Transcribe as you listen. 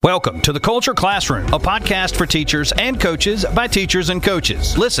Welcome to the Culture Classroom, a podcast for teachers and coaches by teachers and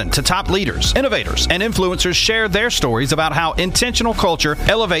coaches. Listen to top leaders, innovators, and influencers share their stories about how intentional culture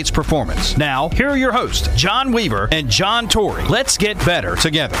elevates performance. Now, here are your hosts, John Weaver and John Torrey. Let's get better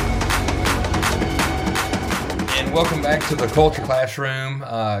together. And welcome back to the Culture Classroom.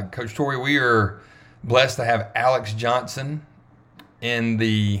 Coach Torrey, we are blessed to have Alex Johnson in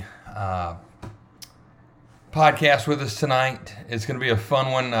the podcast with us tonight. It's going to be a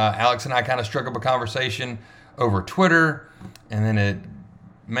fun one. Alex and I kind of struck up a conversation over Twitter, and then it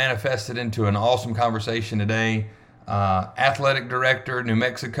manifested into an awesome conversation today. Athletic director, New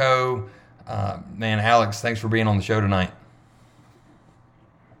Mexico. Man, Alex, thanks for being on the show tonight.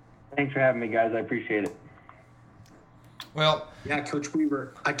 Thanks for having me, guys. I appreciate it. Well, yeah, Coach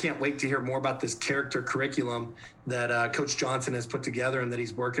Weaver, I can't wait to hear more about this character curriculum that Coach Johnson has put together and that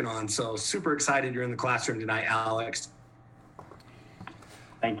he's working on. So super excited you're in the classroom tonight, Alex.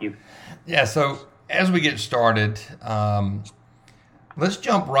 Thank you. Yeah, so as we get started, let's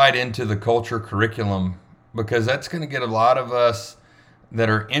jump right into the culture curriculum, because that's going to get a lot of us that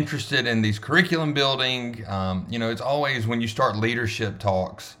are interested in these curriculum building. It's always when you start leadership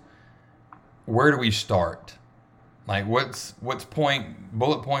talks, where do we start? Like what's bullet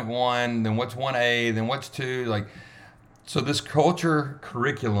point one, then what's 1A, then what's 2, so this culture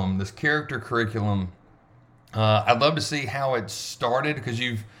curriculum, this character curriculum, I'd love to see how it started, because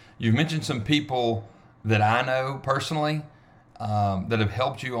you've mentioned some people that I know personally that have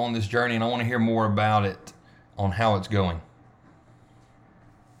helped you on this journey, and I want to hear more about it, on how it's going.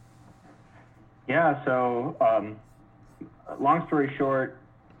 Yeah, so long story short,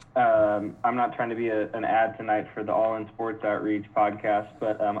 I'm not trying to be an ad tonight for the All In Sports Outreach podcast,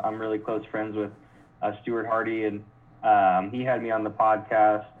 but I'm really close friends with Stuart Hardy, and he had me on the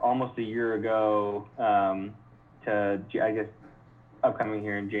podcast almost a year ago upcoming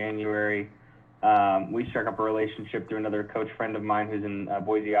here in January. We struck up a relationship through another coach friend of mine who's in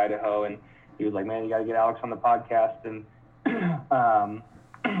Boise, Idaho, and he was like, man, you got to get Alex on the podcast. And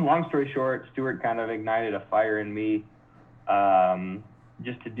long story short, Stuart kind of ignited a fire in me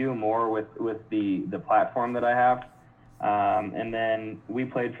just to do more with the platform that I have. And then we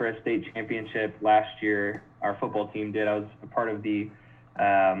played for a state championship last year. Our football team did. I was a part of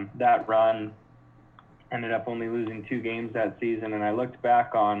that run. Ended up only losing 2 games that season. And I looked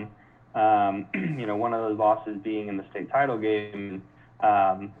back on, one of those losses being in the state title game.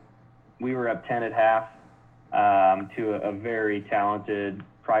 We were up 10 at half to a very talented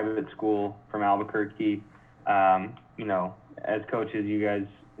private school from Albuquerque. As coaches, you guys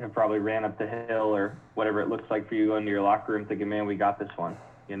have probably ran up the hill or whatever it looks like for you going to your locker room thinking, man, we got this one,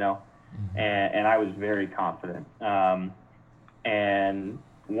 Mm-hmm. And I was very confident. And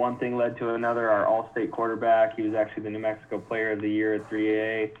one thing led to another. Our all-state quarterback, he was actually the New Mexico Player of the Year at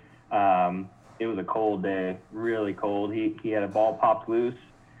 3A. It was a cold day, really cold. He had a ball popped loose.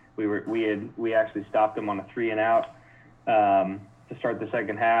 We actually stopped him on a 3-and-out to start the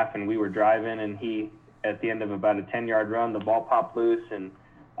second half, and we were driving, and he, at the end of about a 10-yard run, the ball popped loose, and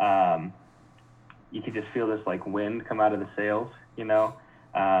you could just feel this wind come out of the sails,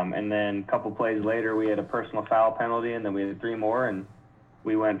 and then a couple plays later, we had a personal foul penalty, and then we had 3 more, and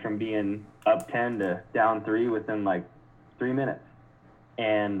we went from being up 10 to down 3 within 3 minutes.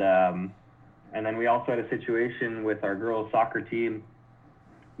 And then we also had a situation with our girls soccer team.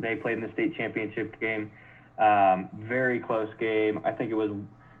 They played in the state championship game. Very close game. I think it was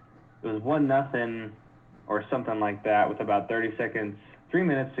 1-0 or something like that with about 30 seconds, 3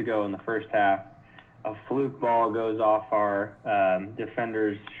 minutes to go in the first half. A fluke ball goes off our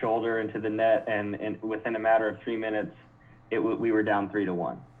defender's shoulder into the net, and within a matter of 3 minutes, we were down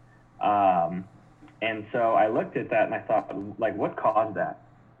 3-1. And so I looked at that and I thought, what caused that?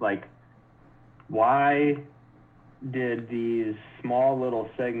 Why did these small little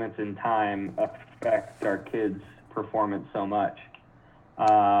segments in time affect our kids' performance so much?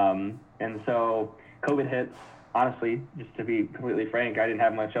 And so COVID hits. Honestly, just to be completely frank, I didn't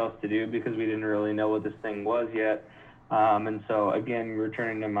have much else to do because we didn't really know what this thing was yet. And so, again,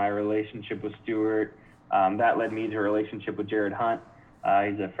 returning to my relationship with Stuart, that led me to a relationship with Jared Hunt.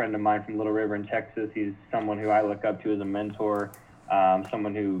 He's a friend of mine from Little River in Texas. He's someone who I look up to as a mentor,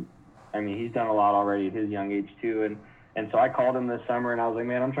 someone who, he's done a lot already at his young age too. And so I called him this summer and I was like,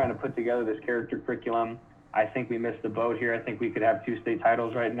 man, I'm trying to put together this character curriculum. I think we missed the boat here. I think we could have 2 state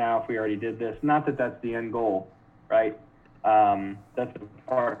titles right now if we already did this. Not that that's the end goal, right? That's a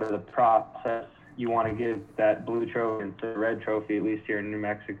part of the process. You want to give that blue trophy and the red trophy, at least here in New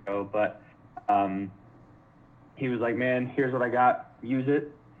Mexico. But he was like, man, here's what I got. Use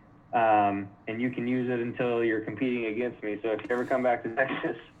it. And you can use it until you're competing against me. So if you ever come back to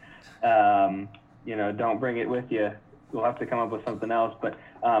Texas, don't bring it with you. We'll have to come up with something else. But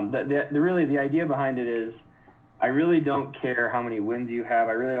the idea behind it is, I really don't care how many wins you have.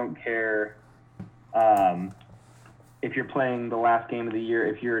 I really don't care if you're playing the last game of the year,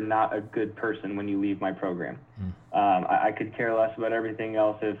 if you're not a good person when you leave my program. I could care less about everything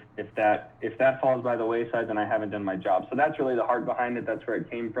else. If that falls by the wayside, then I haven't done my job. So that's really the heart behind it. That's where it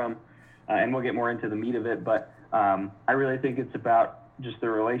came from. And we'll get more into the meat of it. But I really think it's about just the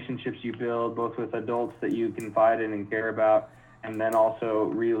relationships you build, both with adults that you confide in and care about, and then also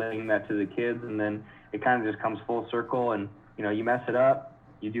relaying that to the kids. And then it kind of just comes full circle. And, you mess it up,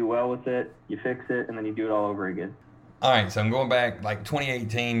 you do well with it, you fix it, and then you do it all over again. All right, so I'm going back, like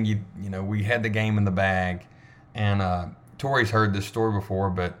 2018, we had the game in the bag, and Tori's heard this story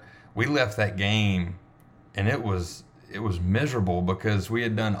before, but we left that game, and it was miserable because we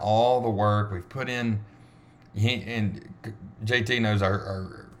had done all the work. We've put in, and JT knows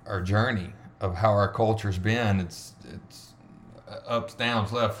our journey of how our culture's been. It's ups,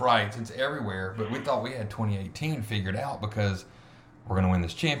 downs, left, rights, it's everywhere, but we thought we had 2018 figured out because we're going to win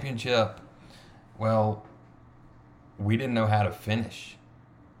this championship. Well, we didn't know how to finish.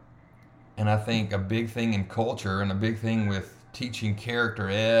 And I think a big thing in culture and a big thing with teaching character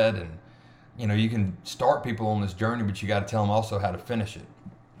ed, and you can start people on this journey, but you got to tell them also how to finish it.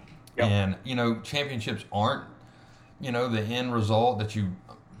 Yep. And championships aren't the end result that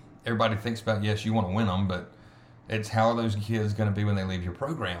everybody thinks about. Yes, you want to win them, but it's how are those kids going to be when they leave your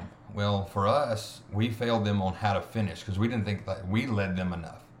program. Well, for us, we failed them on how to finish because we didn't think that we led them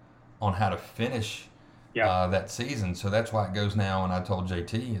enough on how to finish that season. So that's why it goes now. And I told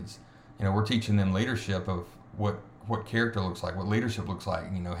JT is, we're teaching them leadership of what character looks like, what leadership looks like,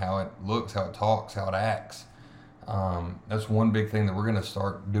 how it looks, how it talks, how it acts. That's one big thing that we're going to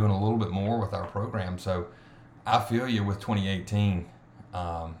start doing a little bit more with our program. So I feel you with 2018,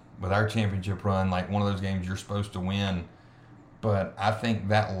 with our championship run, like one of those games you're supposed to win. But I think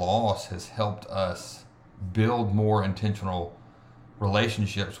that loss has helped us build more intentional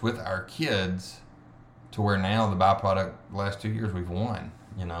relationships with our kids to where now the byproduct the last 2 years we've won,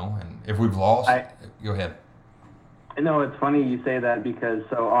 and if we've lost, go ahead. No, it's funny you say that because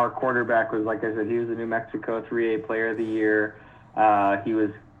our quarterback was, like I said, he was a New Mexico 3A Player of the Year. He was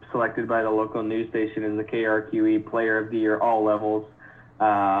selected by the local news station as the KRQE Player of the Year, all levels.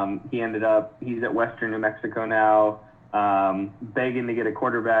 He's at Western New Mexico now, begging to get a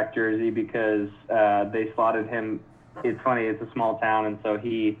quarterback jersey because they slotted him. It's funny, it's a small town, and so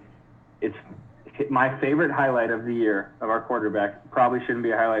it's my favorite highlight of the year of our quarterback. Probably shouldn't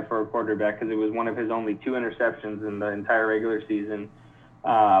be a highlight for a quarterback because it was one of his only 2 interceptions in the entire regular season.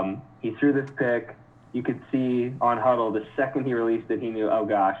 He threw this pick. You could see on Huddle the second he released it, he knew, oh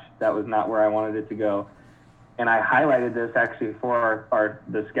gosh, that was not where I wanted it to go. And I highlighted this actually for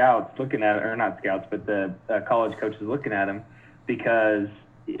the scouts looking at it, or not scouts, but the college coaches looking at him, because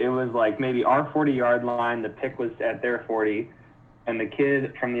it was like maybe our 40-yard line, the pick was at their 40, and the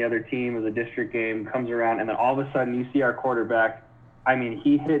kid from the other team of the district game comes around, and then all of a sudden you see our quarterback. I mean,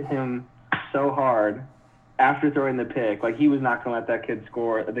 he hit him so hard after throwing the pick, like he was not going to let that kid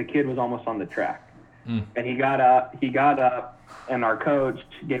score. The kid was almost on the track. And he got up, and our coach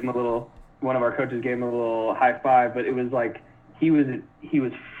gave him one of our coaches gave him a little high five, but it was like he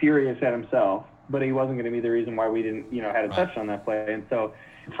was furious at himself, but he wasn't going to be the reason why we didn't, had a touch on that play. And so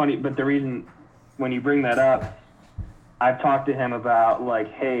it's funny, but the reason when you bring that up, I've talked to him about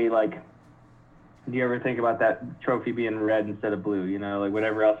like, hey, like, do you ever think about that trophy being red instead of blue, like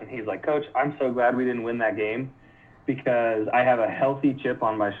whatever else? And he's like, Coach, I'm so glad we didn't win that game because I have a healthy chip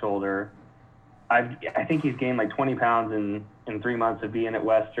on my shoulder. I think he's gained like 20 pounds in 3 months of being at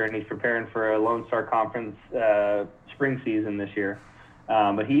Western. He's preparing for a Lone Star Conference spring season this year.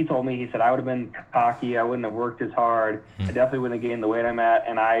 But he told me, he said, I would have been cocky. I wouldn't have worked as hard. I definitely wouldn't have gained the weight I'm at.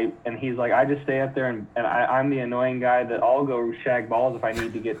 And he's like, I just stay up there and I'm the annoying guy that I'll go shag balls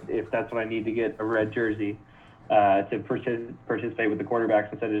if that's what I need to get a red jersey to participate with the quarterbacks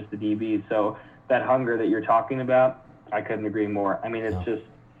instead of just the DBs. So that hunger that you're talking about, I couldn't agree more. I mean, it's just,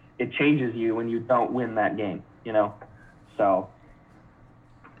 it changes you when you don't win that game, So,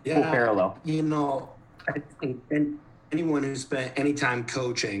 yeah, full parallel. I think anyone who spent any time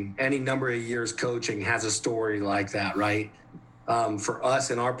coaching, any number of years coaching, has a story like that, right? For us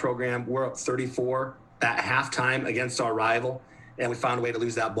in our program, we're up 34 at halftime against our rival, and we found a way to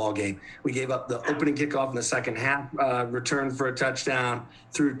lose that ball game. We gave up the opening kickoff in the second half, returned for a touchdown,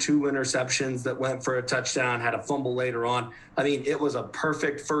 threw 2 interceptions that went for a touchdown, had a fumble later on. I mean, it was a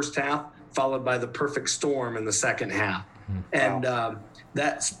perfect first half followed by the perfect storm in the second half. And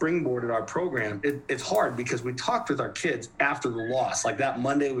that springboarded our program. It's hard because we talked with our kids after the loss. Like that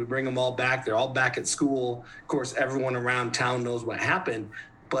Monday, we bring them all back. They're all back at school. Of course, everyone around town knows what happened.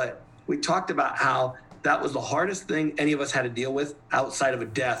 But we talked about how that was the hardest thing any of us had to deal with outside of a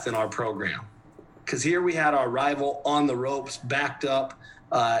death in our program. Because here we had our rival on the ropes, backed up,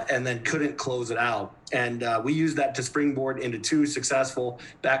 and then couldn't close it out. And we used that to springboard into 2 successful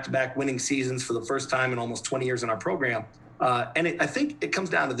back-to-back winning seasons for the first time in almost 20 years in our program. I think it comes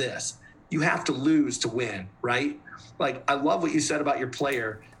down to this. You have to lose to win, right? Like, I love what you said about your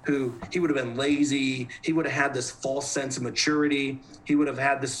player who he would have been lazy. He would have had this false sense of maturity. He would have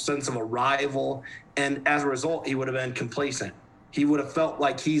had this sense of arrival. And as a result, he would have been complacent. He would have felt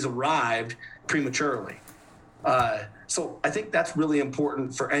like he's arrived prematurely. So I think that's really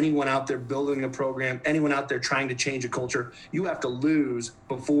important for anyone out there building a program, anyone out there trying to change a culture. You have to lose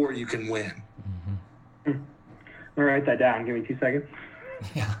before you can win. I'm gonna write that down. Give me 2 seconds.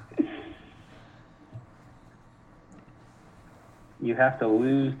 Yeah. You have to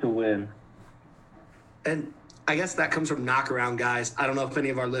lose to win. And I guess that comes from Knockaround Guys. I don't know if any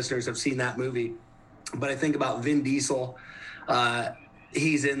of our listeners have seen that movie, but I think about Vin Diesel.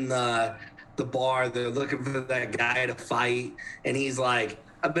 He's in the bar. They're looking for that guy to fight. And he's like,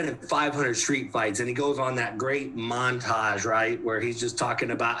 I've been in 500 street fights. And he goes on that great montage, right, where he's just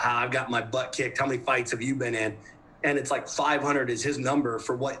talking about how I've got my butt kicked. How many fights have you been in? And it's like 500 is his number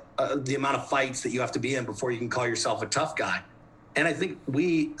for what the amount of fights that you have to be in before you can call yourself a tough guy. And I think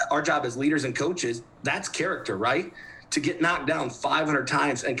our job as leaders and coaches, that's character, right? To get knocked down 500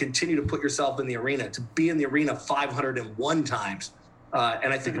 times and continue to put yourself in the arena, to be in the arena 501 times.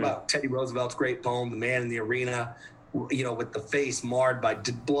 And I think about Teddy Roosevelt's great poem, The Man in the Arena, you know, with the face marred by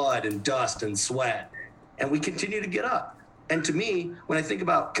blood and dust and sweat. And we continue to get up. And to me, when I think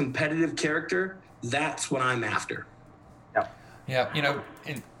about competitive character, that's what I'm after. Yeah, you know,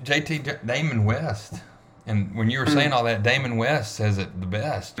 JT, Damon West, and when you were saying all that, Damon West says it the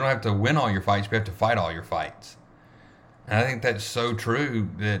best. You don't have to win all your fights, you have to fight all your fights. And I think that's so true,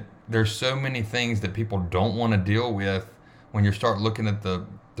 that there's so many things that people don't want to deal with when you start looking at through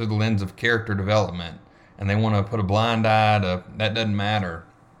the lens of character development, and they want to put a blind eye to that doesn't matter.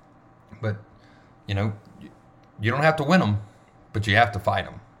 But, you know, you don't have to win them, but you have to fight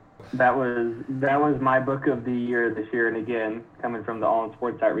them. That was my book of the year this year. And again, coming from the All in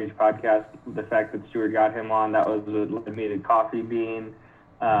Sports Outreach podcast, the fact that Stuart got him on, that was what led me to Coffee Bean.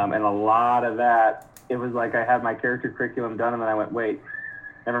 And a lot of that, it was like I had my character curriculum done, and then I went, wait,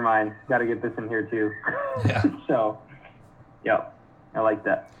 never mind, got to get this in here too. Yeah. So, yeah, I like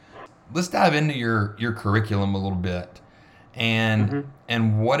that. Let's dive into your curriculum a little bit, and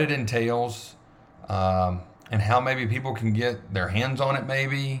what it entails, and how maybe people can get their hands on it,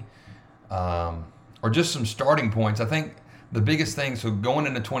 maybe, or just some starting points. I think the biggest thing, so going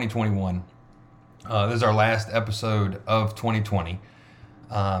into 2021, this is our last episode of 2020.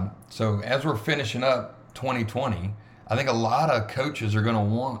 So as we're finishing up 2020, I think a lot of coaches are going to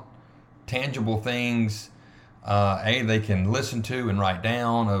want tangible things, they can listen to and write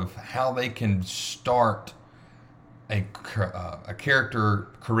down, of how they can start a character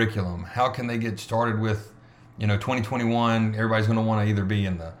curriculum. How can they get started with, 2021, everybody's going to want to either be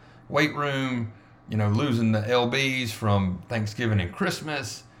in the weight room, losing the LBs from Thanksgiving and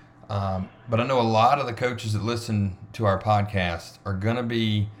Christmas. But I know a lot of the coaches that listen to our podcast are going to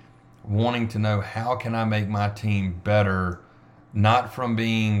be wanting to know, how can I make my team better, not from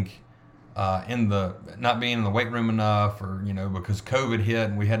being not being in the weight room enough, or because COVID hit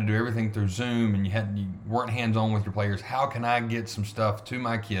and we had to do everything through Zoom and you weren't hands-on with your players. How can I get some stuff to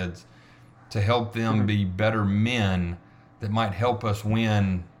my kids to help them be better men that might help us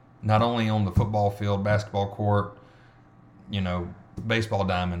win, not only on the football field, basketball court, baseball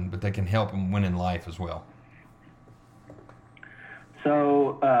diamond, but they can help them win in life as well?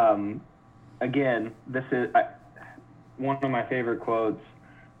 So, again, this is one of my favorite quotes,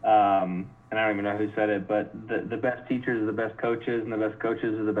 and I don't even know who said it, but the best teachers are the best coaches, and the best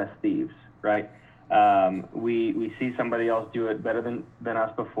coaches are the best thieves, right? We see somebody else do it better than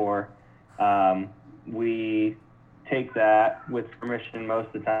us before. We take that with permission most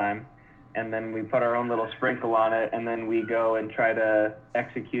of the time, and then we put our own little sprinkle on it, and then we go and try to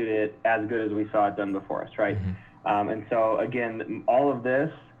execute it as good as we saw it done before us, right? And so, again, all of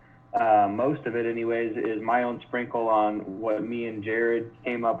this, most of it anyways, is my own sprinkle on what me and Jared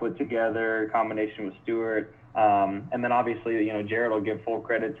came up with together, combination with Stuart. And then obviously, Jared will give full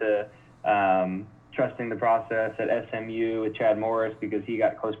credit to trusting the process at SMU with Chad Morris, because he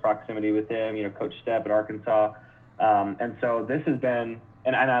got close proximity with him, Coach Stepp at Arkansas. And so this has been,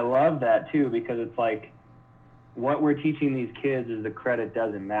 and I love that too, because it's like, what we're teaching these kids is the credit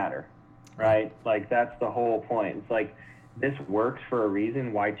doesn't matter, right? Like, that's the whole point. It's like, this works for a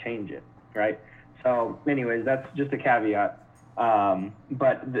reason, why change it, right? So anyways, that's just a caveat.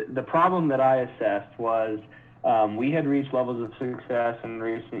 But the problem that I assessed was we had reached levels of success in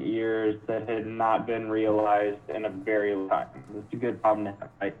recent years that had not been realized in a very long time. It's a good problem to have,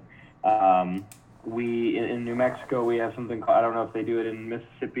 right? We in New Mexico, we have something called, I don't know if they do it in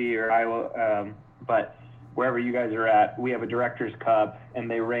Mississippi or Iowa, but wherever you guys are at, we have a Director's Cup, and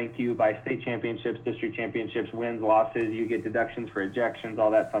they rank you by state championships, district championships, wins, losses. You get deductions for ejections,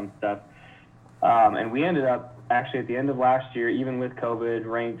 all that fun stuff. And we ended up, actually, at the end of last year, even with COVID,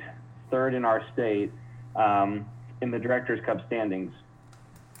 ranked third in our state in the Director's Cup standings.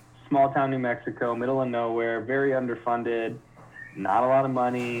 Small town New Mexico, middle of nowhere, very underfunded, not a lot of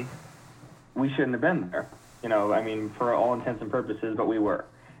money. We shouldn't have been there, I mean, for all intents and purposes, but we were.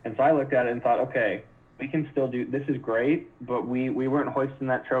 And so I looked at it and thought, okay, we can still do, this is great, but we weren't hoisting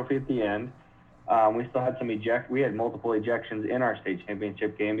that trophy at the end. We still had we had multiple ejections in our state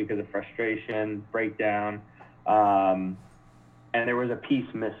championship game because of frustration, breakdown, and there was a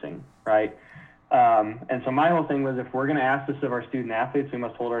piece missing, right? And so my whole thing was, if we're going to ask this of our student athletes, we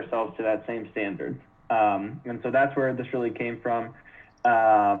must hold ourselves to that same standard. And so that's where this really came from.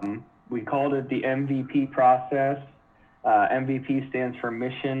 We called it the MVP process. MVP stands for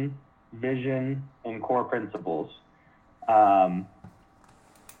mission, vision, and core principles. Kind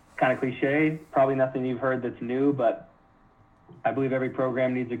of cliche, probably nothing you've heard that's new, but I believe every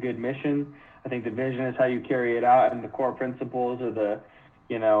program needs a good mission. I think the vision is how you carry it out, and the core principles are the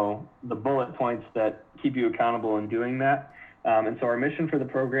bullet points that keep you accountable in doing that. And so our mission for the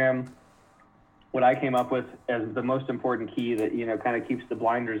program, what I came up with as the most important key that, kind of keeps the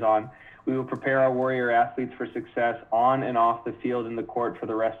blinders on: we will prepare our warrior athletes for success on and off the field and the court for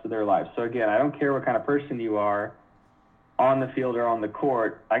the rest of their lives. So again, I don't care what kind of person you are on the field or on the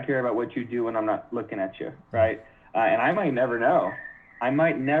court. I care about what you do when I'm not looking at you, right? And I might never know. I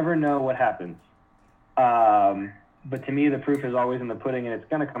might never know what happens. But to me, the proof is always in the pudding, and it's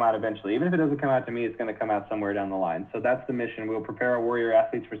going to come out eventually. Even if it doesn't come out to me, it's going to come out somewhere down the line. So that's the mission. We'll prepare our warrior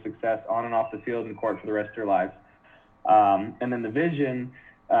athletes for success on and off the field and court for the rest of their lives. And then the vision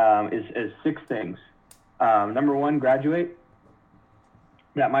is 6 things. Number 1, graduate.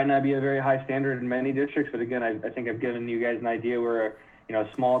 That might not be a very high standard in many districts, but again, I think I've given you guys an idea. We're a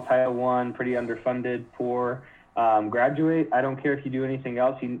small Title I, pretty underfunded, poor. Graduate. I don't care if you do anything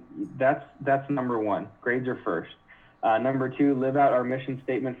else. That's number 1. Grades are first. Number 2, live out our mission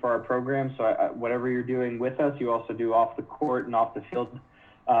statement for our program. So whatever you're doing with us, you also do off the court and off the field.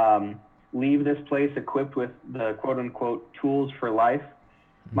 Leave this place equipped with the quote unquote tools for life.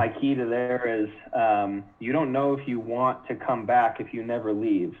 My key to there is you don't know if you want to come back if you never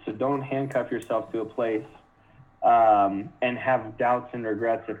leave. So don't handcuff yourself to a place and have doubts and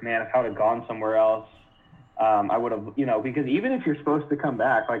regrets if I would have gone somewhere else, I would have, because even if you're supposed to come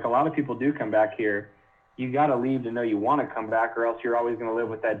back, like a lot of people do come back here, you got to leave to know you want to come back, or else you're always going to live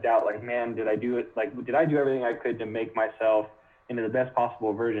with that doubt. Like, man, did I do it? Like, did I do everything I could to make myself into the best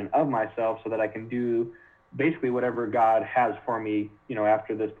possible version of myself so that I can do basically whatever God has for me,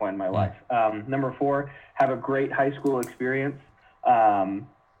 after this point in my life. Number 4, have a great high school experience. And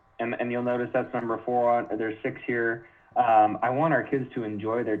you'll notice that's number 4. There's 6 here. I want our kids to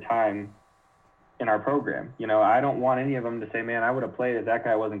enjoy their time in our program. I don't want any of them to say, man, I would have played if that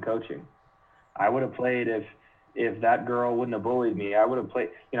guy wasn't coaching. I would have played if that girl wouldn't have bullied me. I would have played,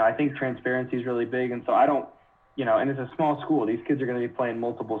 I think transparency is really big. And so I don't, and it's a small school. These kids are going to be playing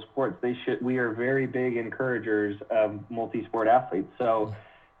multiple sports. We are very big encouragers of multi-sport athletes. So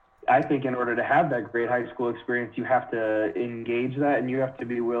I think in order to have that great high school experience, you have to engage that, and you have to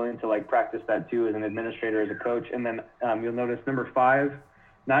be willing to practice that too as an administrator, as a coach. And then you'll notice number 5,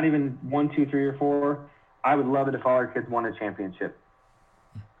 not even 1, 2, 3, or 4. I would love it if all our kids won a championship,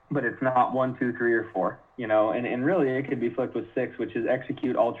 but it's not 1, 2, 3, or 4, and really it could be flipped with 6, which is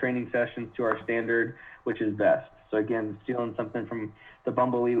execute all training sessions to our standard, which is best. So again, stealing something from the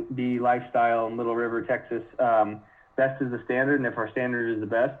Bumblebee lifestyle in Little River, Texas, best is the standard. And if our standard is the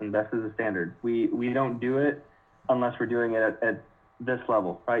best, then best is the standard. We don't do it unless we're doing it at this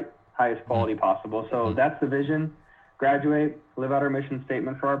level, right? Highest quality possible. So that's the vision. Graduate, live out our mission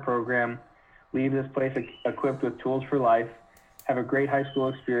statement for our program, leave this place equipped with tools for life, have a great high school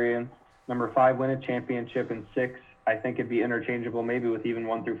experience. Number 5, win a championship. And 6, I think it'd be interchangeable, maybe with even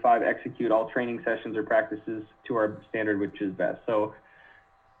 1 through 5, execute all training sessions or practices to our standard, which is best. So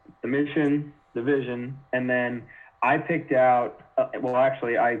the mission, the vision, and then I picked out,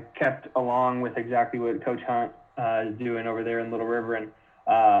 I kept along with exactly what Coach Hunt is doing over there in Little River.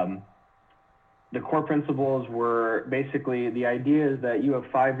 And the core principles were basically, the idea is that you have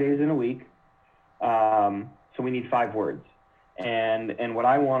 5 days in a week. So we need 5 words. And what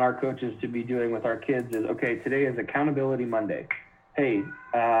I want our coaches to be doing with our kids is, okay, today is Accountability Monday. Hey,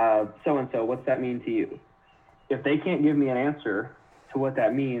 so-and-so, what's that mean to you? If they can't give me an answer to what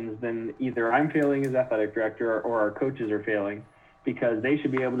that means, then either I'm failing as athletic director or our coaches are failing, because they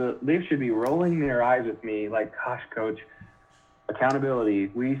should be rolling their eyes with me like, gosh, coach, accountability.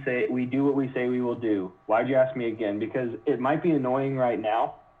 We do what we say we will do. Why'd you ask me again? Because it might be annoying right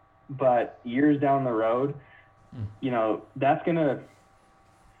now, but years down the road, that's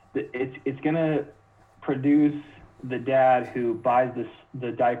it's gonna produce the dad who buys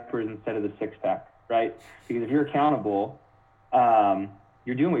the diapers instead of the 6-pack, right? Because if you're accountable,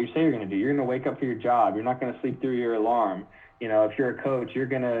 you're doing what you say you're going to do. You're going to wake up for your job. You're not going to sleep through your alarm. If you're a coach, you're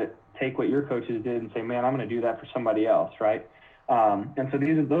going to take what your coaches did and say, man, I'm going to do that for somebody else, right? And so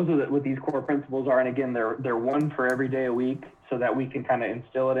those are what these core principles are. And again, they're one for every day a week, so that we can kind of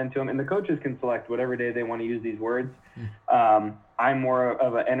instill it into them. And the coaches can select whatever day they want to use these words. I'm more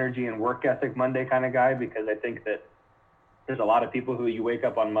of an energy and work ethic Monday kind of guy, because I think that there's a lot of people who you wake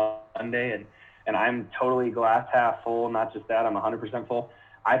up on Monday and I'm totally glass half full. Not just that, I'm 100% full.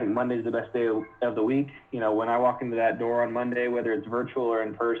 I think Monday's the best day of the week. When I walk into that door on Monday, whether it's virtual or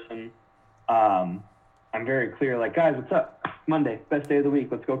in person, I'm very clear, like, guys, what's up? Monday, best day of the week.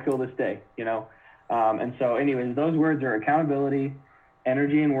 Let's go kill this day, And so anyways, those words are accountability,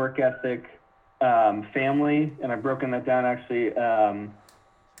 energy and work ethic, family, and I've broken that down actually.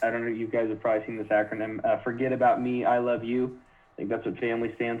 I don't know, you guys have probably seen this acronym, forget about me, I love you. I think that's what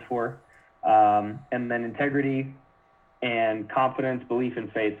family stands for. And then integrity and confidence, belief,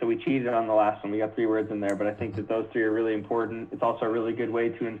 and faith. So we cheated on the last one. We got 3 words in there, but I think that those 3 are really important. It's also a really good way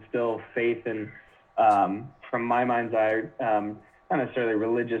to instill faith and, from my mind's eye, not necessarily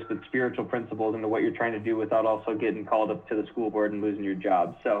religious, but spiritual principles into what you're trying to do without also getting called up to the school board and losing your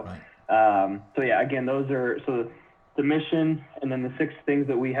job. So, yeah, again, those are, so the mission, and then the 6 things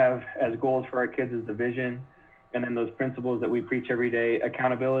that we have as goals for our kids is the vision, and then those principles that we preach every day.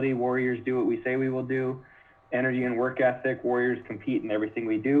 Accountability, warriors do what we say we will do. Energy and work ethic, warriors compete in everything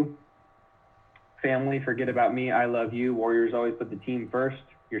we do. Family, forget about me, I love you. Warriors always put the team first,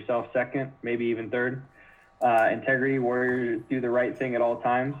 yourself second, maybe even third. Integrity, warriors do the right thing at all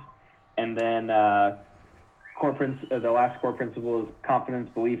times. And then the last core principle is confidence,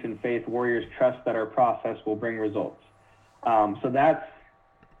 belief, and faith. Warriors trust that our process will bring results. So that's,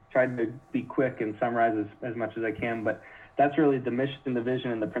 tried to be quick and summarize as much as I can, but that's really the mission, the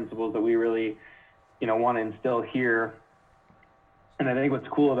vision, and the principles that we really, want to instill here. And I think what's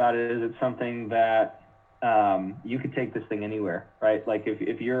cool about it is it's something that you could take this thing anywhere, right? Like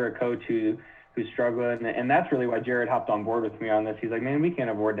if you're a coach who's struggling, and that's really why Jared hopped on board with me on this. He's like, man, we can't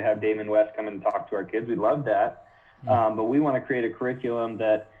afford to have Damon West come and talk to our kids. We'd love that. But we want to create a curriculum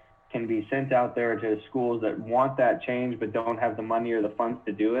that can be sent out there to schools that want that change but don't have the money or the funds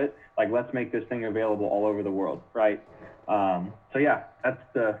to do it. Like, let's make this thing available all over the world, right? So yeah, that's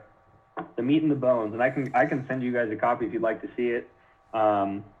the meat and the bones. And I can send you guys a copy if you'd like to see it.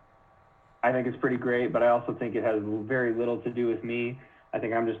 I think it's pretty great, but I also think it has very little to do with me. I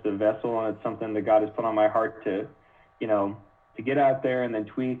think I'm just a vessel, and it's something that God has put on my heart to get out there and then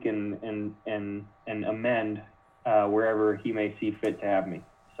tweak and amend wherever He may see fit to have me.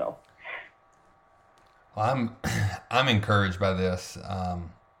 So, well, I'm encouraged by this,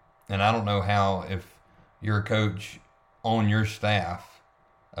 and I don't know how, if you're a coach on your staff,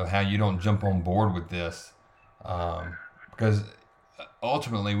 of how you don't jump on board with this, because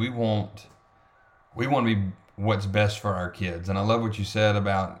ultimately we want to be what's best for our kids. And I love what you said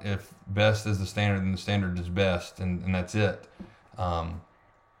about, if best is the standard, then the standard is best, and that's it. A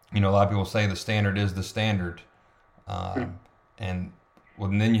lot of people say the standard is the standard, and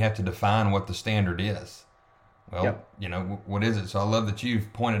then you have to define what the standard is. Well, what is it? So I love that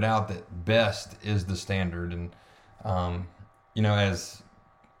you've pointed out that best is the standard. And,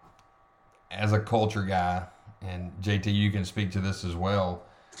 as a culture guy, and JT, you can speak to this as well,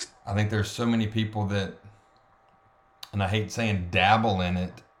 I think there's so many people that, and I hate saying dabble in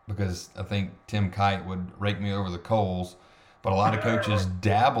it, because I think Tim Kite would rake me over the coals, but a lot of coaches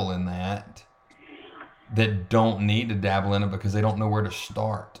dabble in that don't need to dabble in it because they don't know where to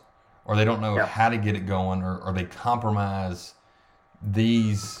start, or they don't know how to get it going, or they compromise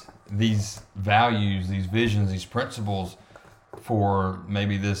these values, these visions, these principles for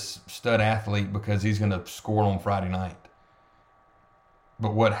maybe this stud athlete because he's going to score on Friday night.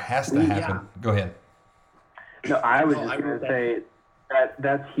 But what has to happen? Go ahead. No, I was just going to say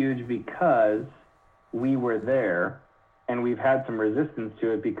that's huge, because we were there, and we've had some resistance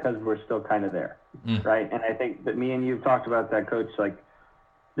to it because we're still kind of there, right? And I think that me and you've talked about that, Coach. Like,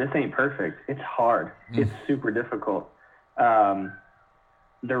 this ain't perfect. It's hard. It's super difficult.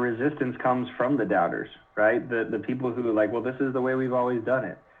 The resistance comes from the doubters, right? The people who are like, well, this is the way we've always done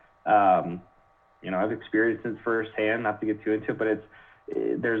it. I've experienced it firsthand, not to get too into it, but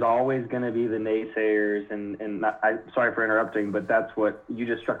there's always going to be the naysayers, and sorry for interrupting, but that's what you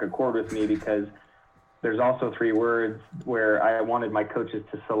just struck a chord with me, because there's also 3 words where I wanted my coaches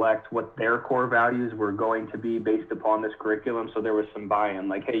to select what their core values were going to be based upon this curriculum. So there was some buy-in,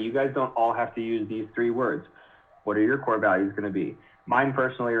 like, hey, you guys don't all have to use these 3 words. What are your core values going to be? Mine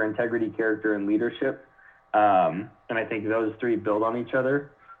personally are integrity, character, and leadership. And I think those 3 build on each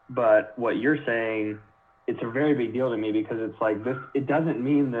other. But what you're saying, it's a very big deal to me, because it's like this, it doesn't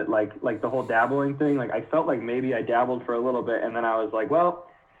mean that like the whole dabbling thing, like I felt like maybe I dabbled for a little bit, and then I was like, well,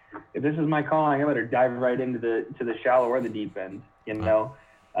 if this is my calling, I better dive right into the shallow or the deep end, you know?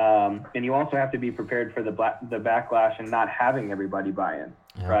 And you also have to be prepared for the backlash and not having everybody buy in,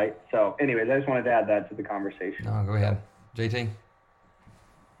 right? So anyways, I just wanted to add that to the conversation. No, go ahead. JT?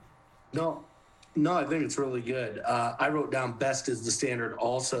 No, I think it's really good. I wrote down best is the standard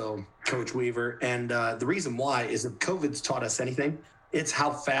also, Coach Weaver. And the reason why is if COVID's taught us anything, it's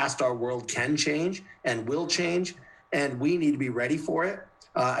how fast our world can change and will change, and we need to be ready for it.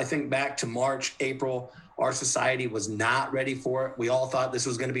 I think back to March, April, our society was not ready for it. We all thought this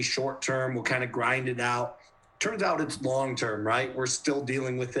was going to be short term. We'll kind of grind it out. Turns out it's long term, right? We're still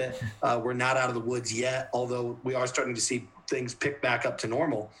dealing with it. We're not out of the woods yet, although we are starting to see things pick back up to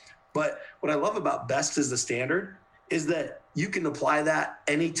normal. But what I love about best is the standard is that you can apply that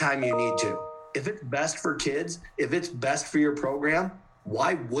anytime you need to. If it's best for kids, if it's best for your program,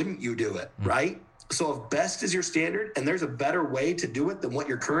 why wouldn't you do it, right? So if best is your standard and there's a better way to do it than what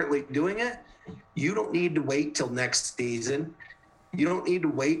you're currently doing it, you don't need to wait till next season. You don't need to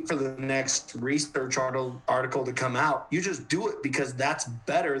wait for the next research article to come out. You just do it because that's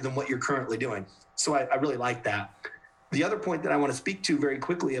better than what you're currently doing. So I really like that. The other point that I want to speak to very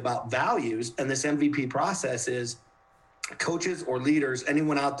quickly about values and this MVP process is coaches or leaders,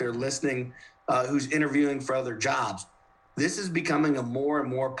 anyone out there listening who's interviewing for other jobs, this is becoming a more and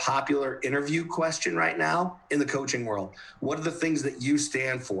more popular interview question right now in the coaching world. What are the things that you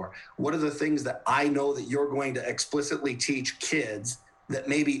stand for? What are the things that I know that you're going to explicitly teach kids that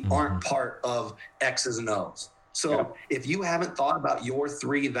maybe aren't part of X's and O's? So if you haven't thought about your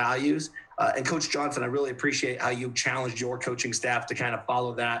 3 values, and Coach Johnson, I really appreciate how you challenged your coaching staff to kind of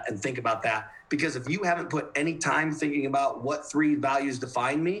follow that and think about that. Because if you haven't put any time thinking about what 3 values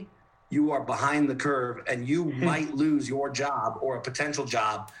define me, you are behind the curve, and you might lose your job or a potential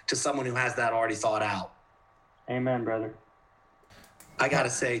job to someone who has that already thought out. Amen, brother. I got to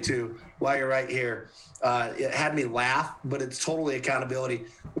say, too, while you're right here, it had me laugh, but it's totally accountability.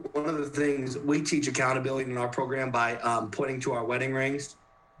 One of the things we teach accountability in our program by pointing to our wedding rings.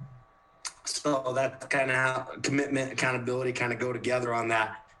 So that's kind of how commitment, accountability kind of go together on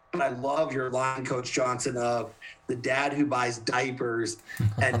that. But I love your line, Coach Johnson, of the dad who buys diapers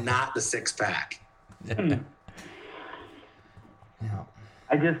and not the 6-pack. Yeah.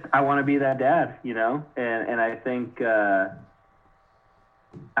 I want to be that dad, you know? And I think, I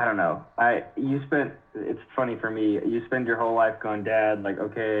don't know. It's funny for me, you spend your whole life going, Dad, like,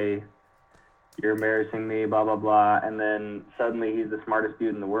 okay, you're embarrassing me, blah, blah, blah. And then suddenly he's the smartest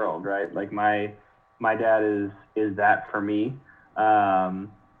dude in the world, right? Like my dad is that for me.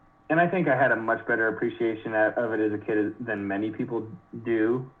 And I think I had a much better appreciation of it as a kid than many people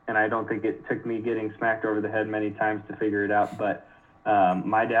do. And I don't think it took me getting smacked over the head many times to figure it out. But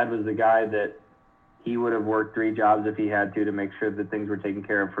my dad was the guy that he would have worked 3 jobs if he had to make sure that things were taken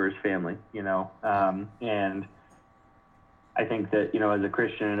care of for his family, you know. And I think that, you know, as a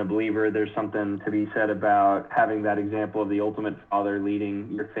Christian and a believer, there's something to be said about having that example of the ultimate father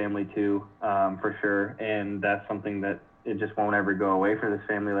leading your family too, for sure. And that's something that it just won't ever go away for this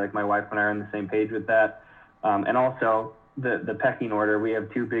family. Like my wife and I are on the same page with that. And also the pecking order, we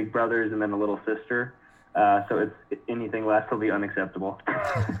have 2 big brothers and then a little sister. So it's anything less will be unacceptable.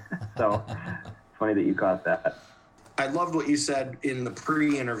 So it's funny that you caught that. I loved what you said in the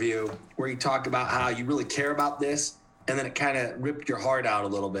pre-interview where you talked about how you really care about this, and then it kind of ripped your heart out a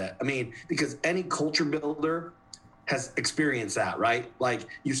little bit. I mean, because any culture builder has experienced that, right? Like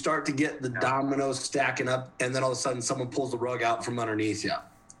you start to get the dominoes stacking up, and then all of a sudden someone pulls the rug out from underneath you.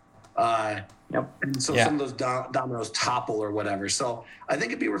 And so some of those dominoes topple or whatever. So I think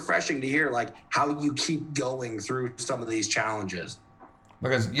it'd be refreshing to hear like how you keep going through some of these challenges.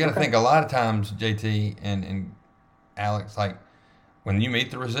 Because you got to think a lot of times, JT and Alex, like when you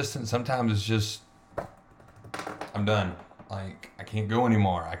meet the resistance, sometimes it's just I'm done. Like, I can't go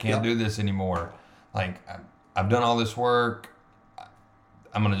anymore. I can't do this anymore. Like, I've done all this work.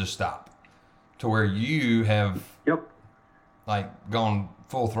 I'm going to just stop. To where you have like gone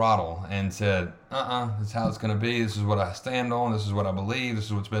full throttle and said, this is how it's going to be. This is what I stand on. This is what I believe. This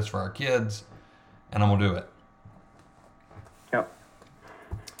is what's best for our kids. And I'm going to do it. Yep.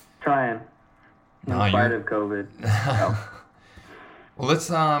 Trying. In spite of COVID. Well, let's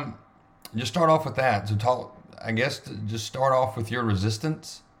just start off with that. So just start off with your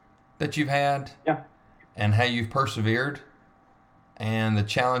resistance that you've had. Yeah. And how you've persevered and the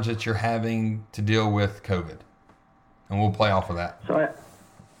challenge that you're having to deal with COVID. And we'll play off of that.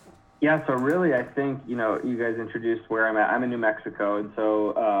 So really, I think, you guys introduced where I'm at. I'm in New Mexico, and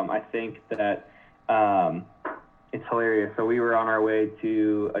so I think that it's hilarious. So we were on our way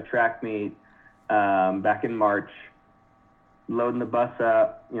to a track meet back in March, loading the bus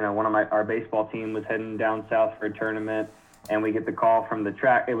up. Our baseball team was heading down south for a tournament, and we get the call from the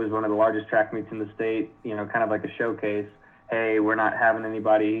track. It was one of the largest track meets in the state, kind of like a showcase. Hey, we're not having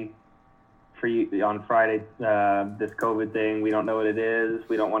anybody for you on Friday, this COVID thing. We don't know what it is.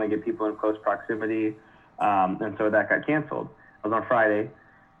 We don't want to get people in close proximity. And so that got canceled. It was on Friday.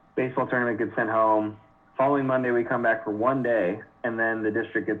 Baseball tournament gets sent home. Following Monday, we come back for one day, and then the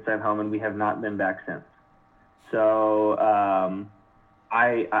district gets sent home, and we have not been back since. So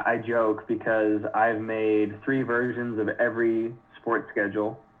I joke because I've made 3 versions of every sports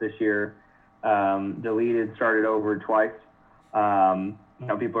schedule this year, deleted, started over twice.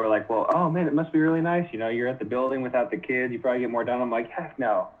 People are like, well, oh man, it must be really nice. You're at the building without the kids. You probably get more done. I'm like, heck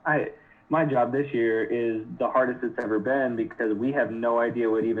no. My job this year is the hardest it's ever been because we have no idea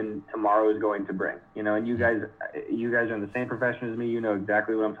what even tomorrow is going to bring. And you guys are in the same profession as me. You know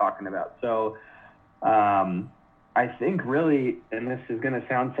exactly what I'm talking about. So, I think really, and this is going to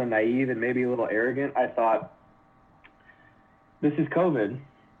sound so naive and maybe a little arrogant, I thought, this is COVID.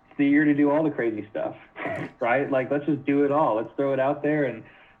 It's the year to do all the crazy stuff, right? Like, let's just do it all. Let's throw it out there and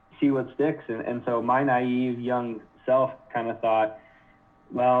see what sticks. And so my naive young self kind of thought,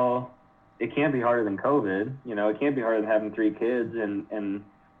 well, it can't be harder than COVID. It can't be harder than having 3 kids. And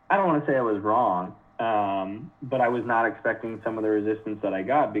I don't want to say I was wrong, but I was not expecting some of the resistance that I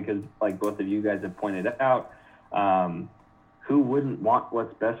got because, like both of you guys have pointed out, who wouldn't want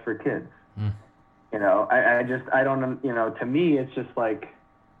what's best for kids? I don't, to me, it's just like,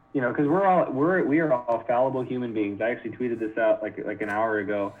 because we are all fallible human beings. I actually tweeted this out like an hour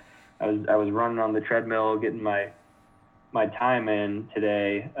ago. I was running on the treadmill, getting my time in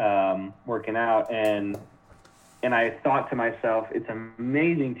today, working out, and I thought to myself, it's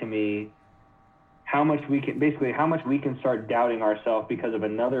amazing to me how much we can start doubting ourselves because of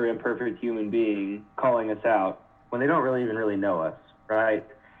another imperfect human being calling us out when they don't even really know us, right?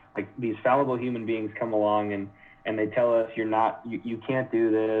 Like, these fallible human beings come along and they tell us you can't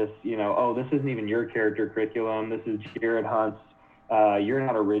do this, this isn't even your character curriculum. This is Jared Hunt's. You're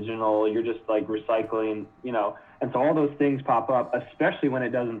not original. You're just like recycling, and so all those things pop up, especially when it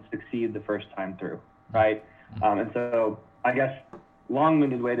doesn't succeed the first time through, right? And so I guess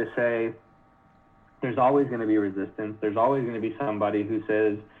long-winded way to say, there's always going to be resistance. There's always going to be somebody who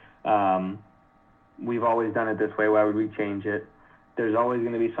says, we've always done it this way. Why would we change it? There's always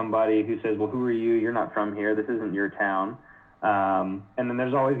going to be somebody who says, well, who are you? You're not from here. This isn't your town. And then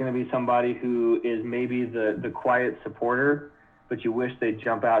there's always going to be somebody who is maybe the quiet supporter, but you wish they'd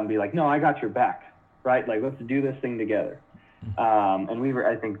jump out and be like, no, I got your back, right? Like, let's do this thing together. And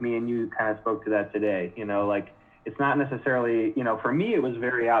I think me and you kind of spoke to that today, like, it's not necessarily, for me, it was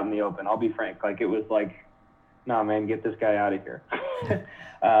very out in the open. I'll be frank. Like, it was like, nah, man, get this guy out of here.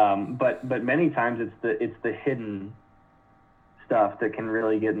 But many times it's the hidden stuff that can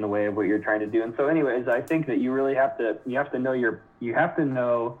really get in the way of what you're trying to do. And so anyways, I think that you really have to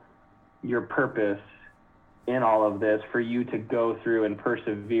know your purpose in all of this for you to go through and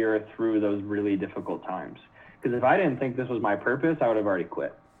persevere through those really difficult times. Because if I didn't think this was my purpose, I would have already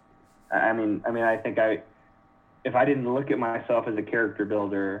quit. I think if I didn't look at myself as a character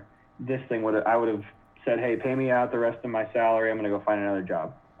builder, I would have said, hey, pay me out the rest of my salary. I'm going to go find another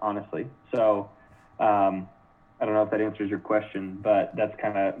job, honestly. So I don't know if that answers your question, but that's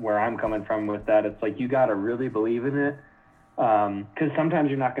kind of where I'm coming from with that. It's like, you got to really believe in it. Because sometimes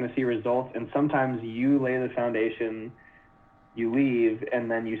you're not going to see results, and sometimes you lay the foundation, you leave, and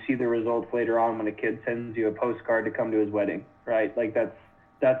then you see the results later on when a kid sends you a postcard to come to his wedding, right? Like,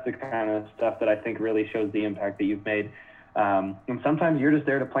 that's the kind of stuff that I think really shows the impact that you've made. And sometimes you're just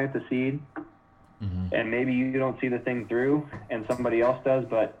there to plant the seed, and maybe you don't see the thing through, and somebody else does,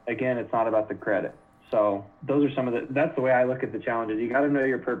 but again, it's not about the credit. So those are that's the way I look at the challenges. You got to know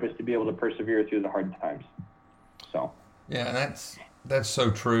your purpose to be able to persevere through the hard times. So yeah, that's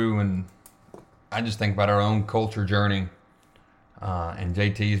so true. And I just think about our own culture journey, and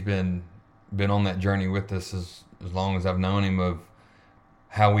JT's been on that journey with us as long as I've known him, of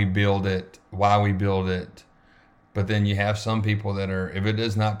how we build it, why we build it. But then you have some people that are, if it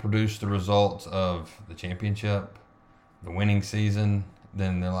does not produce the results of the championship, the winning season,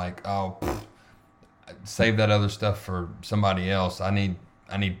 then they're like, oh, save that other stuff for somebody else. I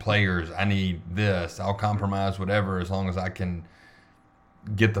need players. I need this. I'll compromise whatever as long as I can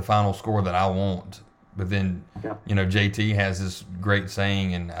get the final score that I want. But then, JT has this great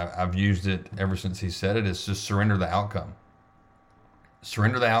saying, and I've used it ever since he said it. It's just surrender the outcome.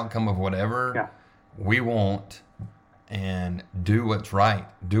 Surrender the outcome of whatever we want, and do what's right.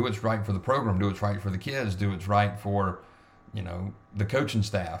 Do what's right for the program. Do what's right for the kids. Do what's right for, the coaching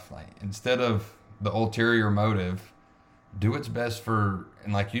staff. Like, instead of the ulterior motive, do what's best for,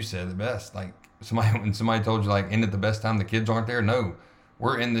 and like you said, the best. Like when somebody told you, like, end at the best time the kids aren't there. No,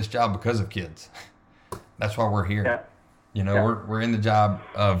 we're in this job because of kids. That's why we're here. We're in the job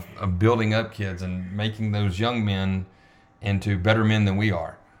of building up kids and making those young men into better men than we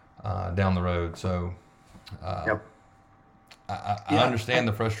are down the road. So I understand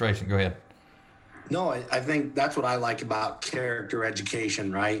the frustration. Go ahead. No, I think that's what I like about character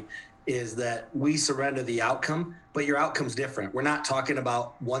education, right? Is that we surrender the outcome, but your outcome's different. We're not talking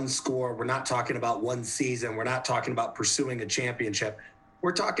about one score. We're not talking about one season. We're not talking about pursuing a championship.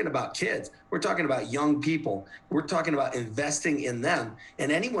 We're talking about kids. We're talking about young people. We're talking about investing in them.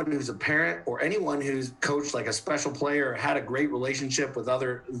 And anyone who's a parent or anyone who's coached like a special player or had a great relationship with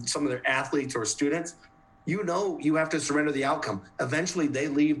some of their athletes or students, you have to surrender the outcome. Eventually they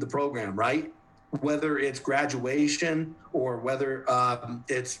leave the program, right? Whether it's graduation or whether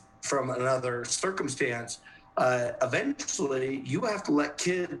it's from another circumstance, eventually you have to let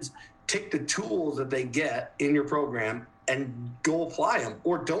kids take the tools that they get in your program and go apply them,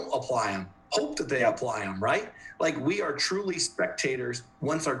 or don't apply them. Hope that they apply them, right? Like, we are truly spectators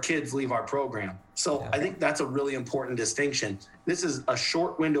once our kids leave our program. So I think that's a really important distinction. This is a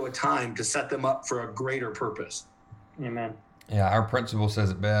short window of time to set them up for a greater purpose. Amen. Yeah, our principal says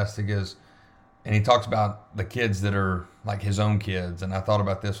it best. He goes, and he talks about the kids that are like his own kids. And I thought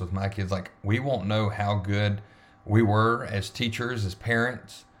about this with my kids. Like, we won't know how good we were as teachers, as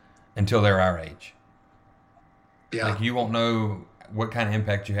parents, until they're our age. Yeah. Like, you won't know what kind of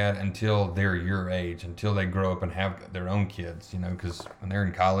impact you had until they're your age, until they grow up and have their own kids, because when they're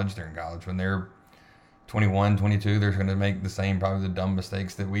in college, they're in college. When they're 21, 22, they're going to make the same, probably the dumb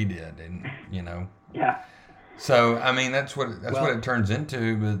mistakes that we did. And, Yeah. So, I mean, that's what it turns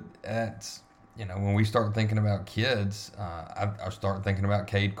into. But that's, when we start thinking about kids, I start thinking about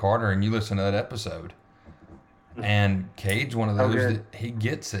Cade Carter, and you listen to that episode. And Cade's one of those that he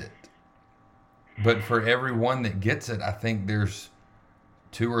gets it. But for everyone that gets it, I think there's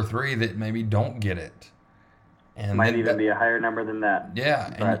 2 or 3 that maybe don't get it. And might even be a higher number than that.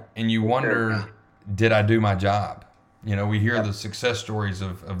 Yeah, and you wonder, did I do my job? We hear the success stories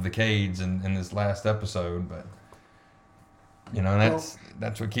of the Cades in this last episode, but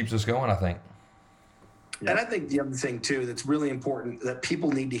that's what keeps us going, I think. And I think the other thing too that's really important that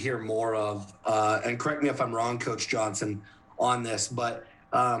people need to hear more of, and correct me if I'm wrong, Coach Johnson, on this, but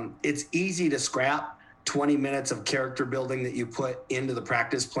it's easy to scrap 20 minutes of character building that you put into the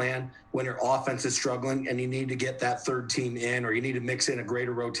practice plan when your offense is struggling and you need to get that third team in, or you need to mix in a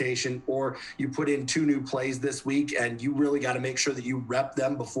greater rotation, or you put in 2 new plays this week and you really got to make sure that you rep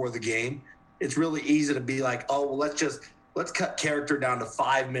them before the game. It's really easy to be like, oh, well, let's cut character down to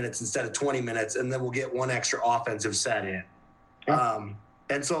 5 minutes instead of 20 minutes, and then we'll get 1 extra offensive set in.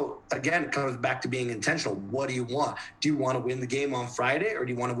 And so, again, it comes back to being intentional. What do you want? Do you want to win the game on Friday, or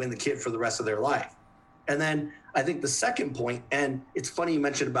do you want to win the kid for the rest of their life? And then I think the second point, and it's funny you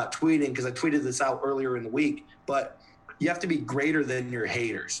mentioned about tweeting, because I tweeted this out earlier in the week, but you have to be greater than your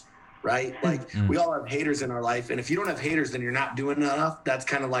haters, right? Like, we all have haters in our life. And if you don't have haters, then you're not doing enough. That's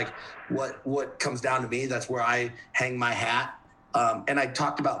kind of like what comes down to me. That's where I hang my hat. And I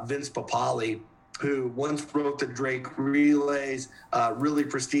talked about Vince Papale, who once wrote the Drake Relays, really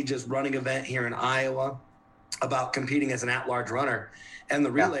prestigious running event here in Iowa, about competing as an at-large runner. And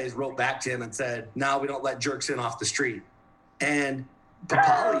the Relays wrote back to him and said, no, we don't let jerks in off the street. And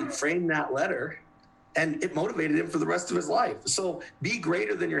Papale framed that letter, and it motivated him for the rest of his life. So be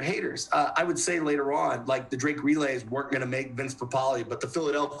greater than your haters. I would say later on, like, the Drake Relays weren't going to make Vince Papale, but the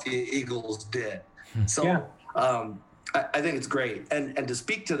Philadelphia Eagles did. So I think it's great. And to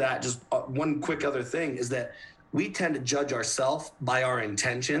speak to that, just one quick other thing is that we tend to judge ourselves by our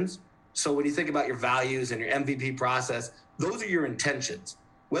intentions. So when you think about your values and your MVP process, those are your intentions.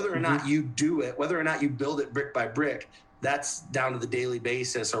 Whether or not you do it, whether or not you build it brick by brick, that's down to the daily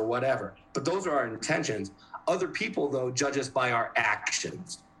basis or whatever. But those are our intentions. Other people, though, judge us by our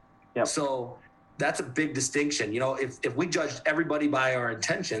actions. Yep. So that's a big distinction. You know, if we judged everybody by our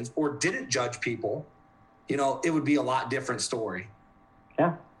intentions or didn't judge people, you know, it would be a lot different story.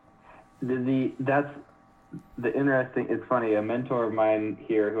 Yeah. That's the interesting, it's funny, a mentor of mine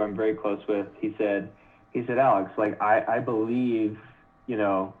here who I'm very close with, he said, Alex, like, I believe, you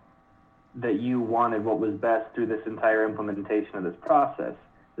know, that you wanted what was best through this entire implementation of this process.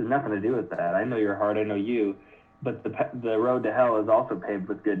 There's nothing to do with that. I know your heart, I know you, but the road to hell is also paved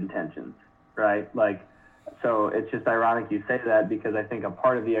with good intentions, right? Like, so it's just ironic you say that, because I think a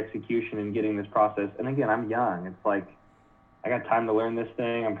part of the execution in getting this process, and again, I'm young, it's like, I got time to learn this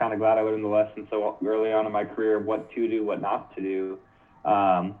thing. I'm kind of glad I learned the lesson so early on in my career, what to do, what not to do.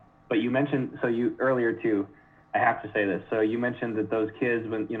 But you mentioned, earlier too, I have to say this. So you mentioned that those kids,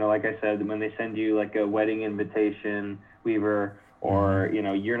 when, you know, like I said, when they send you like a wedding invitation, Weaver, or, you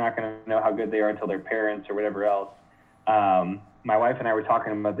know, you're not going to know how good they are until their parents or whatever else. My wife and I were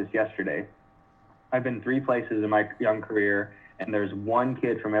talking about this yesterday. I've been 3 places in my young career, and there's 1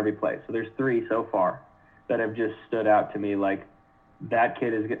 kid from every place. So there's 3 so far that have just stood out to me. Like, that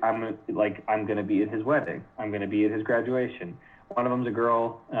kid is, I'm going to be at his wedding. I'm going to be at his graduation. One of them's a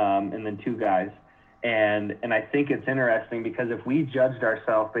girl, and then 2 guys. And I think it's interesting, because if we judged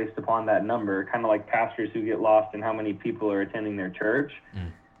ourselves based upon that number, kind of like pastors who get lost in how many people are attending their church,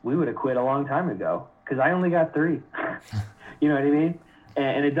 we would have quit a long time ago, because I only got 3. You know what I mean?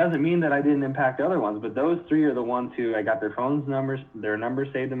 And it doesn't mean that I didn't impact other ones, but those 3 are the ones who I got their numbers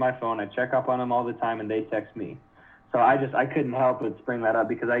saved in my phone. I check up on them all the time, and they text me. So I couldn't help but bring that up,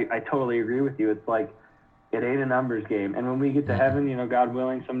 because I totally agree with you. It's like, it ain't a numbers game. And when we get to heaven, you know, God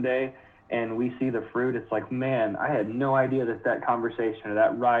willing someday, and we see the fruit, it's like, man, I had no idea that conversation or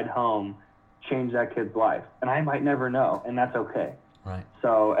that ride home changed that kid's life. And I might never know, and that's okay. Right.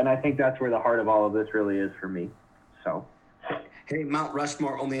 So, and I think that's where the heart of all of this really is for me. So. Hey, Mount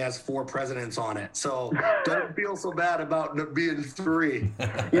Rushmore only has 4 presidents on it, so don't feel so bad about being 3.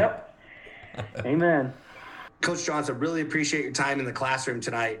 Yep. Amen. Coach Johnson, really appreciate your time in the classroom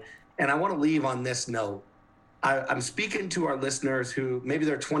tonight. And I want to leave on this note. I'm speaking to our listeners who maybe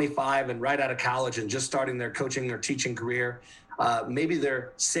they're 25 and right out of college and just starting their coaching or teaching career. Maybe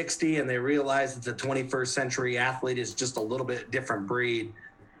they're 60 and they realize that the 21st century athlete is just a little bit different breed.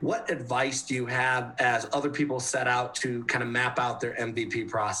 What advice do you have as other people set out to kind of map out their MVP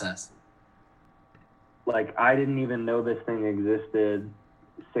process? Like, I didn't even know this thing existed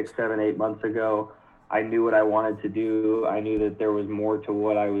 6, 7, 8 months ago. I knew what I wanted to do. I knew that there was more to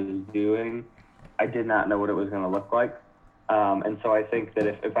what I was doing. I did not know what it was going to look like. And so I think that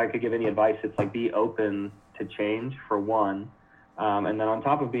if I could give any advice, it's like, be open to change, for one. And then on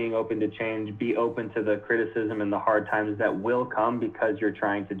top of being open to change, be open to the criticism and the hard times that will come, because you're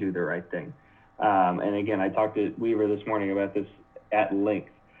trying to do the right thing. And again, I talked to Weaver this morning about this at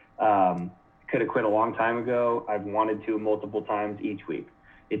length. Could have quit a long time ago. I've wanted to multiple times each week.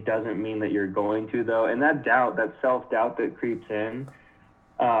 It doesn't mean that you're going to, though. And that doubt, that self-doubt that creeps in,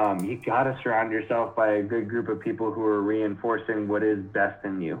 you got to surround yourself by a good group of people who are reinforcing what is best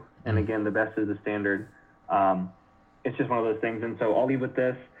in you. And again, the best is the standard. It's just one of those things. And so I'll leave with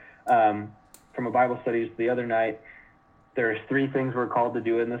this. From a Bible study the other night, there's 3 things we're called to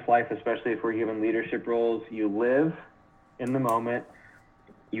do in this life, especially if we're given leadership roles. You live in the moment,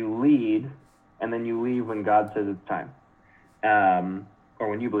 you lead, and then you leave when God says it's time, or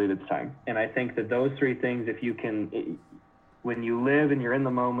when you believe it's time. And I think that those 3 things, if you can, when you live and you're in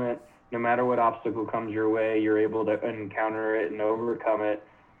the moment, no matter what obstacle comes your way, you're able to encounter it and overcome it.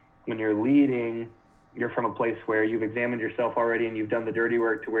 When you're leading, you're from a place where you've examined yourself already and you've done the dirty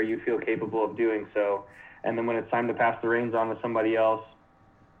work to where you feel capable of doing so. And then when it's time to pass the reins on to somebody else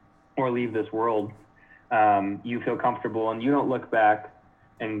or leave this world, you feel comfortable and you don't look back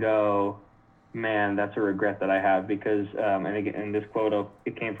and go, man, that's a regret that I have. Because, and again, in this quote,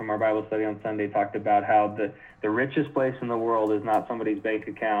 it came from our Bible study on Sunday, talked about how the richest place in the world is not somebody's bank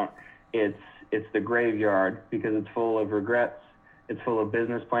account. It's the graveyard, because it's full of regrets. It's full of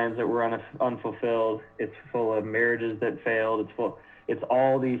business plans that were unfulfilled. It's full of marriages that failed. It's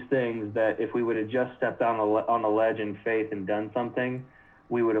all these things that if we would have just stepped on a ledge in faith and done something,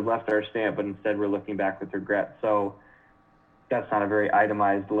 we would have left our stamp, but instead we're looking back with regret. So that's not a very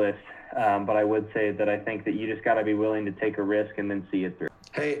itemized list, but I would say that I think that you just got to be willing to take a risk and then see it through.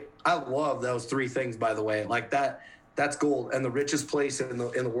 Hey, I love those 3 things, by the way. Like that's gold. And the richest place in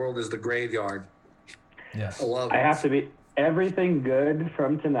the world is the graveyard. Yes. I love it. everything good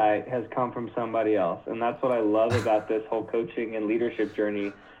from tonight has come from somebody else. And that's what I love about this whole coaching and leadership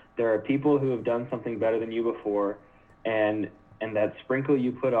journey. There are people who have done something better than you before, and that sprinkle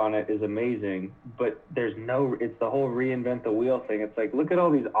you put on it is amazing, but it's the whole reinvent the wheel thing. It's like, look at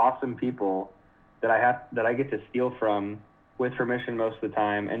all these awesome people that I get to steal from with permission most of the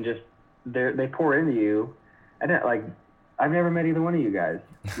time, and just they pour into you. I've never met either one of you guys.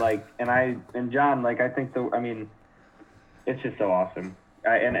 And John, I think it's just so awesome.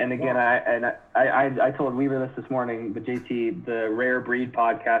 I told Weaver this morning, but JT, the Rare Breed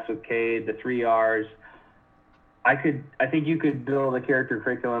podcast with Cade, the 3 R's. I think you could build a character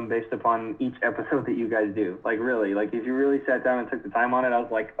curriculum based upon each episode that you guys do. Really, if you really sat down and took the time on it, I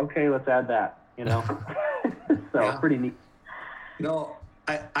was like, okay, let's add that. Pretty neat.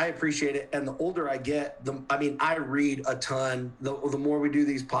 I appreciate it. And the older I get, I read a ton. The more we do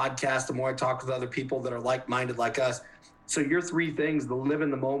these podcasts, the more I talk with other people that are like-minded like us. So your 3 things, the live in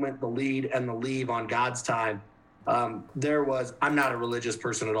the moment, the lead, and the leave on God's time. I'm not a religious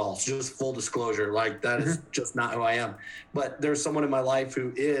person at all. It's just full disclosure. That is just not who I am. But there's someone in my life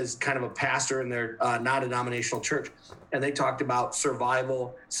who is kind of a pastor in their non-denominational church. And they talked about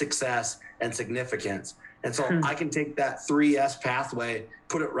survival, success, and significance. And so I can take that 3S pathway,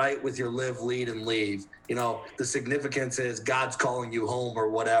 put it right with your live, lead, and leave. The significance is God's calling you home or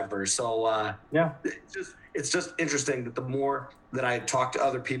whatever. So it's just interesting that the more that I talk to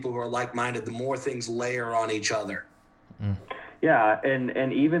other people who are like-minded, the more things layer on each other. Yeah,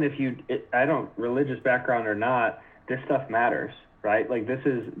 and even if religious background or not, this stuff matters, right? This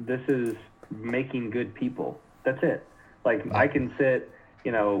is making good people. That's it. I can sit,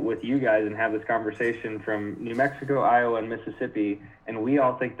 with you guys and have this conversation from New Mexico, Iowa, and Mississippi, and we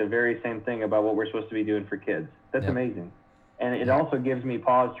all think the very same thing about what we're supposed to be doing for kids. That's amazing. And it also gives me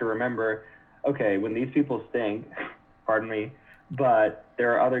pause to remember, okay, when these people stink, pardon me, but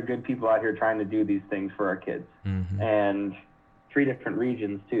there are other good people out here trying to do these things for our kids. Mm-hmm. And 3 different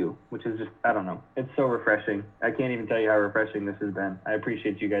regions too, which is just, I don't know. It's so refreshing. I can't even tell you how refreshing this has been. I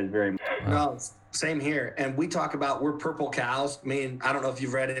appreciate you guys very much. No, same here. And we talk about, we're purple cows. I don't know if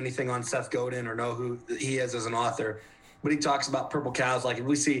you've read anything on Seth Godin or know who he is as an author, but he talks about purple cows. If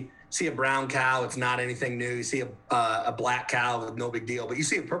we see a brown cow, it's not anything new. You see a black cow, no big deal. But you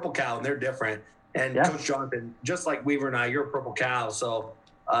see a purple cow, and they're different. And Coach Jonathan, just like Weaver and I, you're a purple cow. So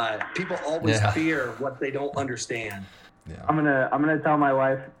people always fear what they don't understand. Yeah. I'm gonna tell my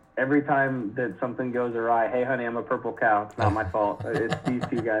wife every time that something goes awry, hey honey, I'm a purple cow. It's not my fault. It's these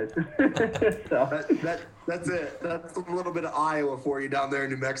 2 guys. So that's it. That's a little bit of Iowa for you down there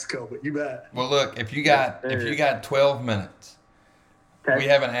in New Mexico, but you bet. Well, look, if you got 12 minutes, we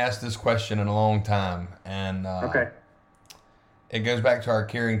haven't asked this question in a long time, and it goes back to our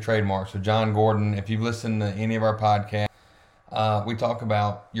Caring trademark. So John Gordon, if you've listened to any of our podcasts, we talk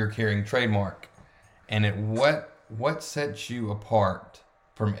about your Caring trademark, and what sets you apart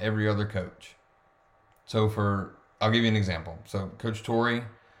from every other coach. So I'll give you an example. So Coach Torrey,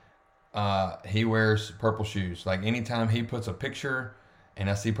 he wears purple shoes. Anytime he puts a picture and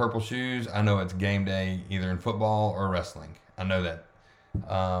I see purple shoes, I know it's game day, either in football or wrestling. I know that.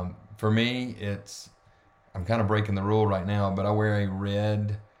 For me, I'm kind of breaking the rule right now, but I wear a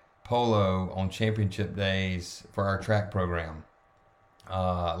red polo on championship days for our track program.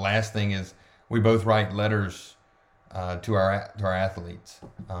 Last thing is we both write letters to our athletes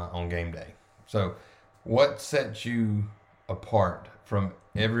on game day. So what sets you apart from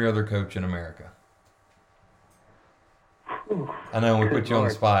every other coach in America? I know we put you on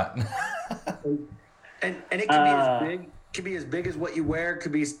the spot. and it can be as big. Could be as big as what you wear. It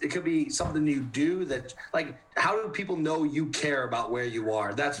could be something you do that, how do people know you care about where you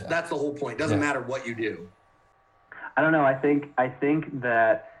are? That's the whole point. It doesn't matter what you do. I don't know. I think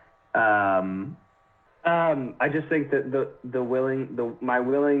that I just think that my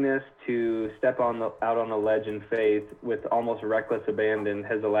willingness to step out on the ledge in faith with almost reckless abandon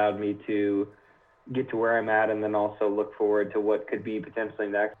has allowed me to get to where I'm at, and then also look forward to what could be potentially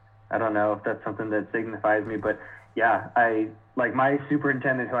next. I don't know if that's something that signifies me, but yeah, my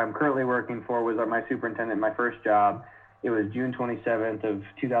superintendent who I'm currently working for was my superintendent in my first job. It was June 27th of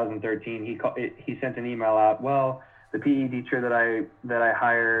 2013. He sent an email out. Well, the PE teacher that I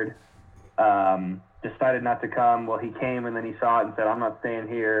hired decided not to come. Well, he came and then he saw it and said, I'm not staying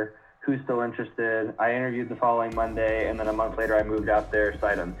here. Who's still interested? I interviewed the following Monday, and then a month later I moved out there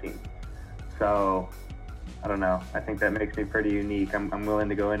sight unseen. So I don't know. I think that makes me pretty unique. I'm willing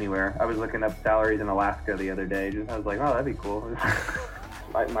to go anywhere. I was looking up salaries in Alaska the other day. I was like, oh, that'd be cool.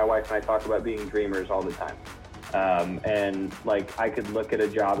 My wife and I talk about being dreamers all the time. And I could look at a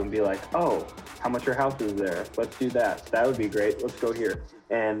job and be like, oh, how much your house is there? Let's do that. That would be great. Let's go here.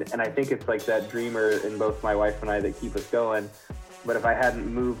 And I think it's like that dreamer in both my wife and I that keep us going. But if I hadn't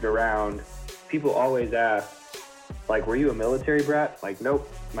moved around, people always ask, like, were you a military brat? Like, nope.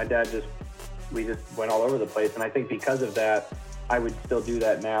 My dad we just went all over the place. And I think because of that, I would still do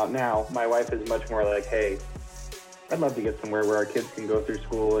that now. Now, my wife is much more like, hey, I'd love to get somewhere where our kids can go through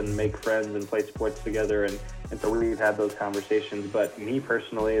school and make friends and play sports together. And so we've had those conversations. But me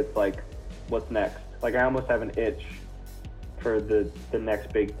personally, it's like, what's next? Like, I almost have an itch for the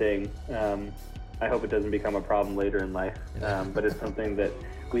next big thing. I hope it doesn't become a problem later in life. But it's something that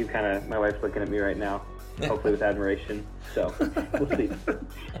we've my wife's looking at me right now, hopefully with admiration. So we'll see.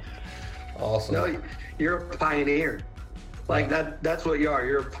 Awesome. No, you're a pioneer. Like that's what you are.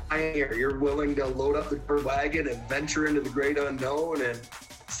 You're a pioneer. You're willing to load up the dirt wagon and venture into the great unknown and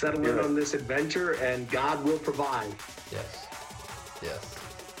settle in on this adventure, and God will provide. Yes.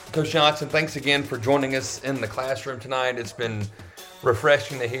 Coach Johnson, thanks again for joining us in the classroom tonight. It's been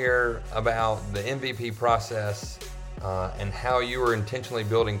refreshing to hear about the MVP process and how you are intentionally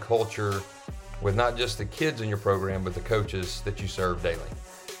building culture with not just the kids in your program, but the coaches that you serve daily.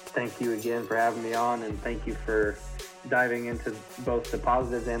 Thank you again for having me on, and thank you for diving into both the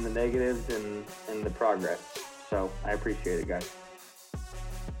positives and the negatives and the progress. So I appreciate it, guys.